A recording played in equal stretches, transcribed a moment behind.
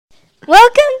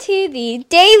Welcome to the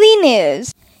Daily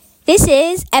News. This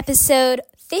is episode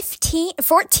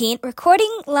 14,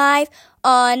 recording live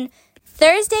on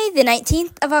Thursday, the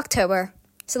 19th of October.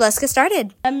 So let's get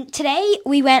started. Today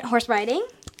we went horse riding.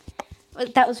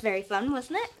 That was very fun,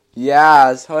 wasn't it?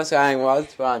 Yeah, horse riding was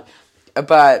fun.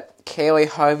 But Kaylee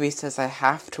Harvey says I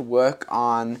have to work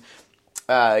on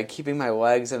keeping my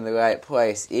legs in the right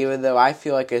place, even though I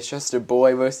feel like it's just a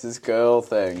boy versus girl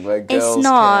thing, where girls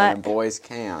can and boys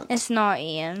can't. It's not,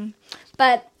 Ian.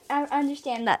 But I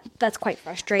understand that that's quite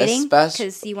frustrating,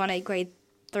 because you want a grade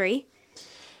 3.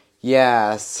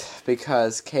 Yes,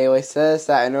 because Kaylee says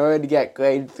that in order to get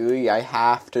grade 3, I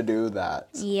have to do that.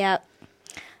 Yep.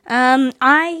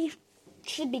 I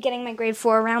should be getting my grade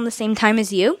 4 around the same time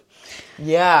as you.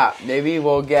 Yeah, maybe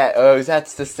we'll get,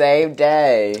 that's the same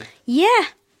day. Yeah,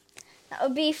 that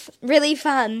would be really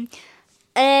fun.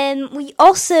 We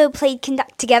also played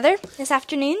Conduct Together this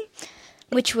afternoon,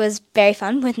 which was very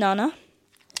fun with Nana.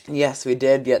 Yes, we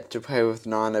did get to play with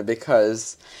Nana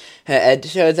because it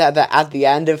shows that at the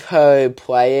end of her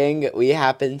playing, we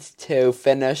happened to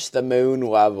finish the moon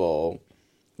level,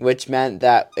 which meant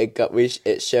that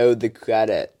it showed the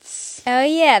credits. Oh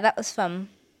yeah, that was fun.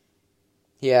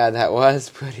 Yeah, that was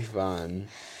pretty fun.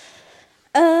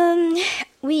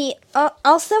 We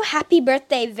also happy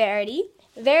birthday, Verity.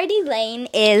 Verity Lane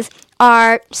is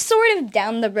our sort of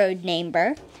down the road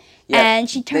neighbor, and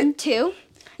she turned 2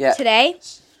 today.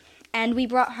 And we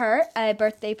brought her a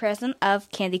birthday present of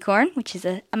candy corn, which is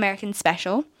an American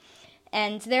special.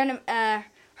 And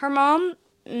her mom,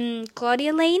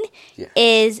 Claudia Lane,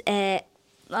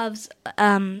 loves.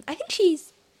 I think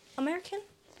she's American.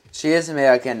 She is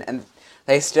American, and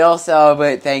they still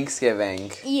celebrate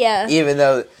Thanksgiving. Yeah. Even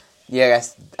though,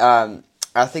 yes,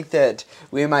 I think that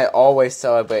we might always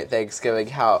celebrate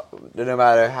Thanksgiving, no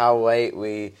matter how late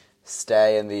we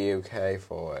stay in the UK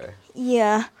for.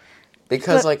 Yeah.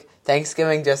 Because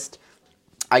Thanksgiving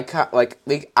I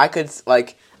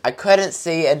couldn't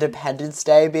see Independence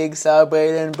Day being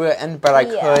celebrated in Britain, but I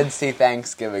could see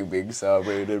Thanksgiving being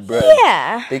celebrated in Britain.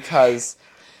 Yeah. Because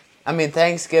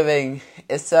Thanksgiving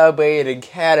is celebrated in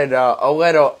Canada a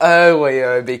little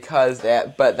earlier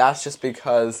but that's just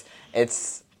because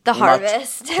it's the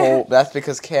harvest. That's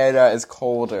because Canada is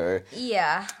colder.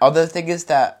 Yeah. Other thing is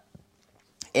that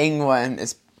England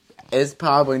is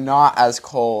probably not as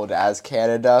cold as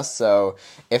Canada, so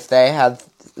if they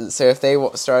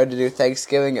started to do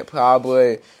Thanksgiving, it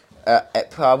probably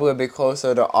would be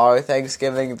closer to our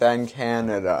Thanksgiving than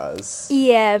Canada's.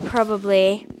 Yeah,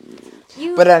 probably.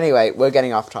 But anyway, we're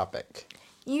getting off topic.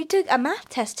 You took a math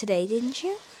test today, didn't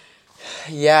you?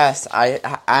 Yes,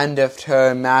 end of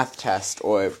term math test,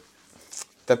 or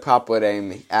the proper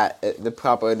name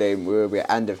would be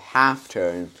end of half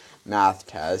term math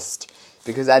test,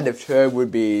 because end of term would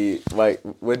be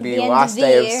last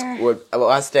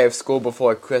day of school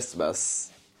before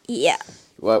Christmas. Yeah.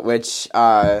 Which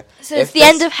so it's the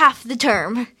end of half the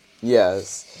term.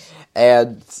 Yes,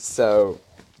 and so.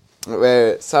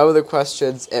 Some of the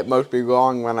questions, it might be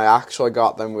wrong when I actually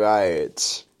got them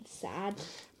right. Sad.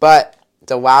 But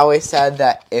Delali said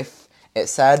that if it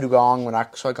said wrong when I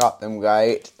actually got them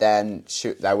right, then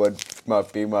that would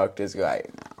be marked as right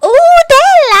now. Ooh,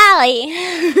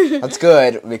 Delali! That's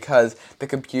good, because the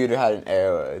computer had an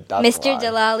error. That's Mr.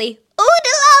 Delali. Ooh,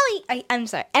 Delali! I'm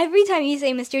sorry. Every time you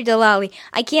say Mr. Delali,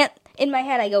 I can't, in my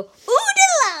head I go, ooh,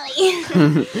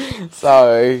 Delali!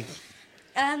 Sorry.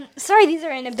 Sorry, these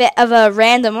are in a bit of a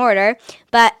random order,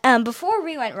 but before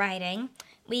we went riding,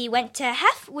 we went to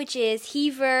HEF, which is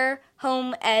Hever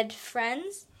Home Ed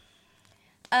Friends,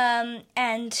 and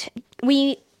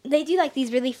they do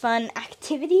these really fun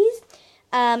activities,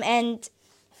 and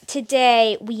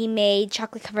today we made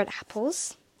chocolate-covered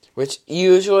apples. Which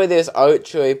usually there's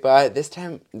archery, but this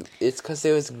time it's because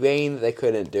there was rain that they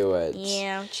couldn't do it.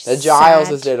 Yeah, the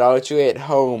Giles did archery at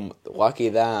home. Lucky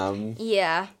them.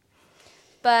 Yeah.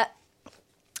 But,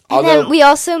 then we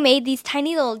also made these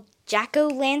tiny little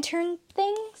jack-o'-lantern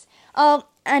things.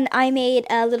 And I made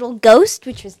a little ghost,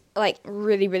 which was,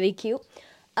 really, really cute.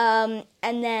 And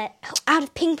then, out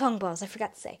of ping pong balls, I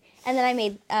forgot to say. And then I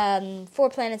made 4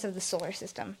 planets of the solar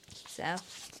system. So,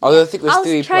 I think it was 3 planets.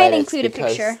 I'll try and include a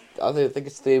picture. I think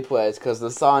it's 3 planets, because the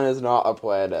sun is not a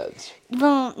planet.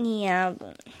 Well, yeah,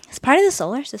 it's part of the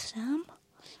solar system.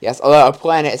 Yes, although a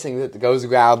planet is something that goes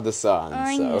around the sun.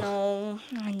 I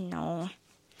know.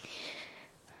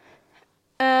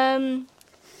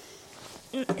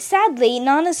 Sadly,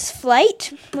 Nana's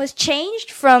flight was changed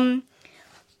from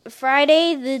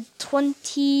Friday the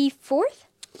 24th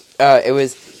it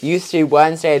was used to be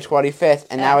Wednesday the 25th,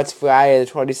 and now it's Friday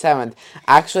the 27th.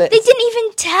 Actually, They didn't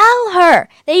even tell her.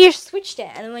 They just switched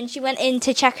it. And when she went in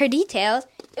to check her details,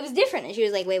 it was different. And she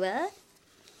was like, wait, what?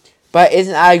 but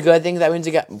isn't that a good thing? That means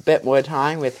you get a bit more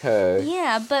time with her.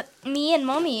 Yeah, but me and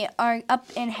Mommy are up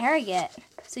in Harrogate.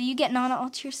 So you get Nana all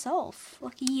to yourself.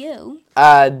 Lucky you.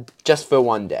 Just for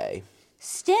one day.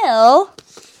 Still,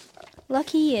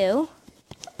 lucky you.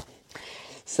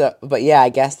 So, but yeah, I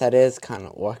guess that is kind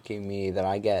of lucky me that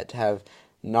I get to have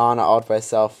Nana all to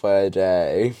myself for a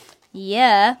day.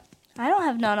 Yeah. I don't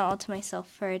have Nana all to myself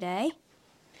for a day.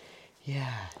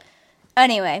 Yeah.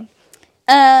 Anyway.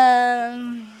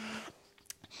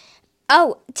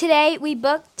 Today we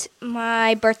booked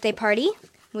my birthday party,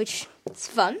 which is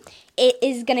fun. It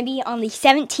is going to be on the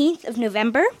 17th of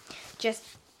November, just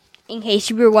in case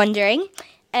you were wondering.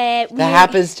 That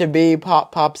happens to be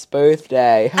Pop's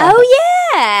birthday. Oh,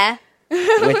 yeah!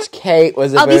 Which Kate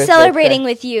was a I'll birthday be celebrating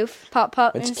with you, Pop.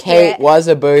 Which Kate was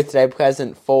a birthday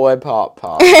present for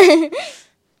Pop.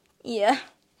 Yeah.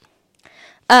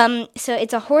 So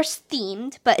it's a horse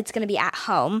themed, but it's going to be at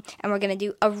home, and we're going to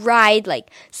do a ride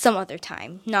like some other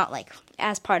time, not like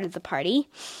as part of the party.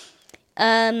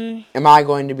 Am I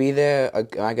going to be there? Am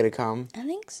I going to come? I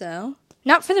think so.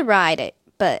 Not for the ride,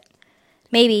 but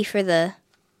maybe for the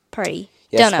party.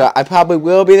 Yes, Don't know. But I probably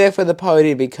will be there for the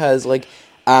party because, like,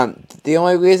 the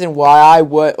only reason why I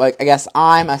would, like, I guess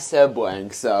I'm a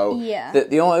sibling, so Yeah.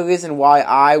 the only reason why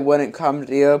I wouldn't come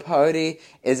to your party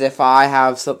is if I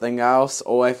have something else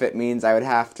or if it means I would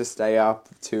have to stay up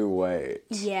too late.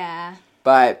 Yeah.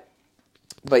 But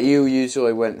you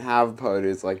usually wouldn't have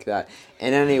parties like that.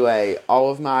 And anyway,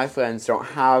 all of my friends don't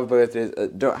have birthdays,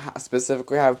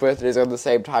 specifically have birthdays on the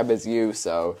same time as you,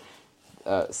 so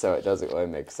it doesn't really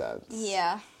make sense.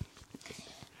 Yeah.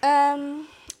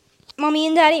 Mommy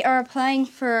and Daddy are applying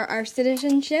for our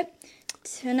citizenship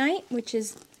tonight, which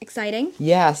is exciting.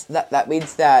 Yes, that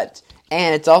means that.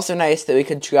 And it's also nice that we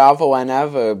could travel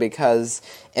whenever, because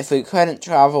if we couldn't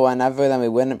travel whenever, then we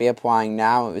wouldn't be applying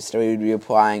now. Instead, we would be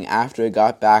applying after we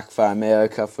got back from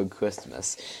America for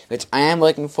Christmas. Which I am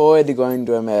looking forward to going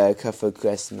to America for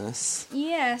Christmas.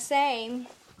 Yeah, same.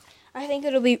 I think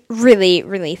it'll be really,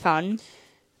 really fun.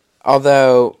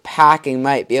 Although, packing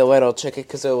might be a little tricky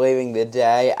because we're leaving the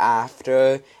day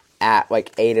after at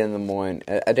like 8 in the morning.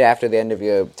 A day after the end of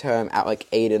your term at like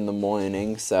 8 in the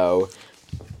morning, so...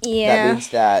 Yeah. That means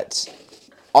that,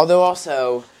 although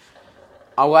also,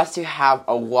 unless you have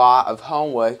a lot of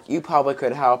homework, you probably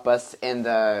could help us in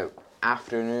the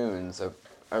afternoons of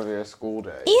your school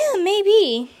day. Yeah,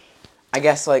 maybe. I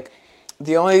guess, like,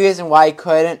 the only reason why you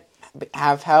couldn't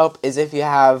have help is if you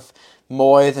have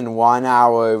more than 1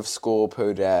 hour of school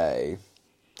per day.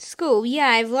 School, yeah,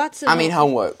 I have lots of...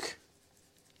 homework.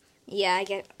 Yeah, I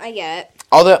get it.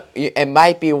 Although, it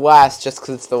might be less just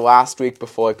because it's the last week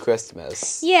before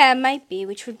Christmas. Yeah, it might be,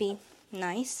 which would be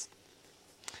nice.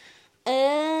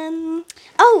 James,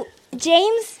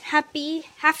 happy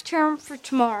half-term for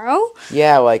tomorrow.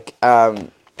 Yeah, like,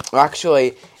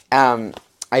 actually,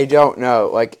 I don't know,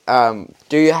 like,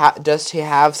 does he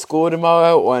have school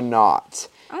tomorrow or not?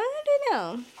 I don't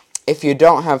know. If you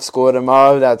don't have school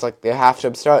tomorrow, that's like the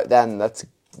half-term start, then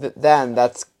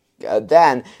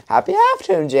happy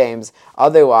half-term, James.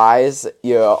 Otherwise,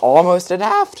 you're almost at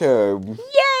half-term.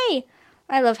 Yay!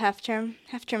 I love half-term.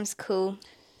 Half-term's cool.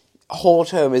 Whole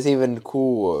term is even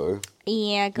cooler.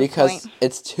 Yeah, good because point.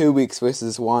 it's 2 weeks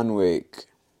versus 1 week.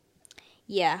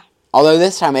 Yeah. Although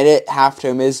this time,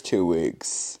 half-term is 2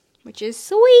 weeks. Which is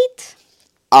sweet.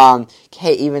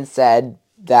 Kate even said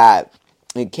that...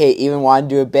 Kate even wanted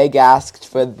to do a big ask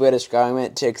for the British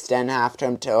government to extend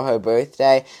half-term till her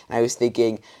birthday. And I was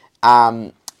thinking...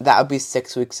 that would be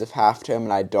 6 weeks of half-term,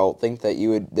 and I don't think that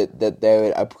that they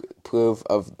would approve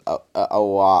of a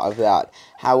lot of that.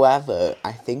 However,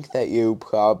 I think that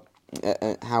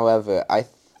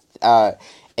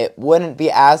it wouldn't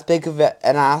be as big of an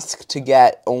ask to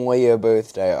get only your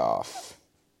birthday off.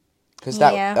 Because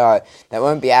that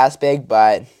wouldn't be as big,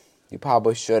 but you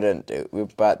probably shouldn't do.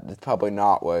 But it's probably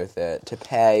not worth it to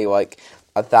pay like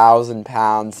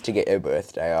 £1,000 to get your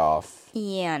birthday off.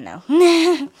 Yeah, no.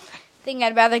 I think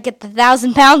I'd rather get the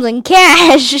 £1,000 in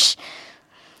cash.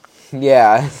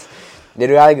 Yeah. You'd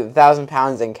rather get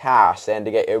 £1,000 in cash than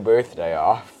to get your birthday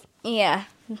off. Yeah.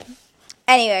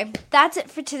 Anyway, that's it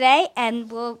for today,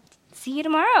 and we'll see you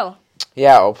tomorrow.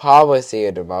 Yeah, we'll probably see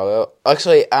you tomorrow.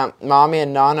 Actually, Mommy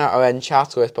and Nana are in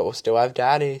Chatsworth, but we'll still have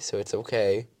Daddy, so it's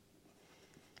okay.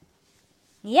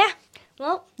 Yeah.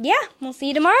 Well, yeah, we'll see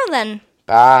you tomorrow then.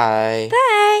 Bye.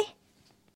 Bye.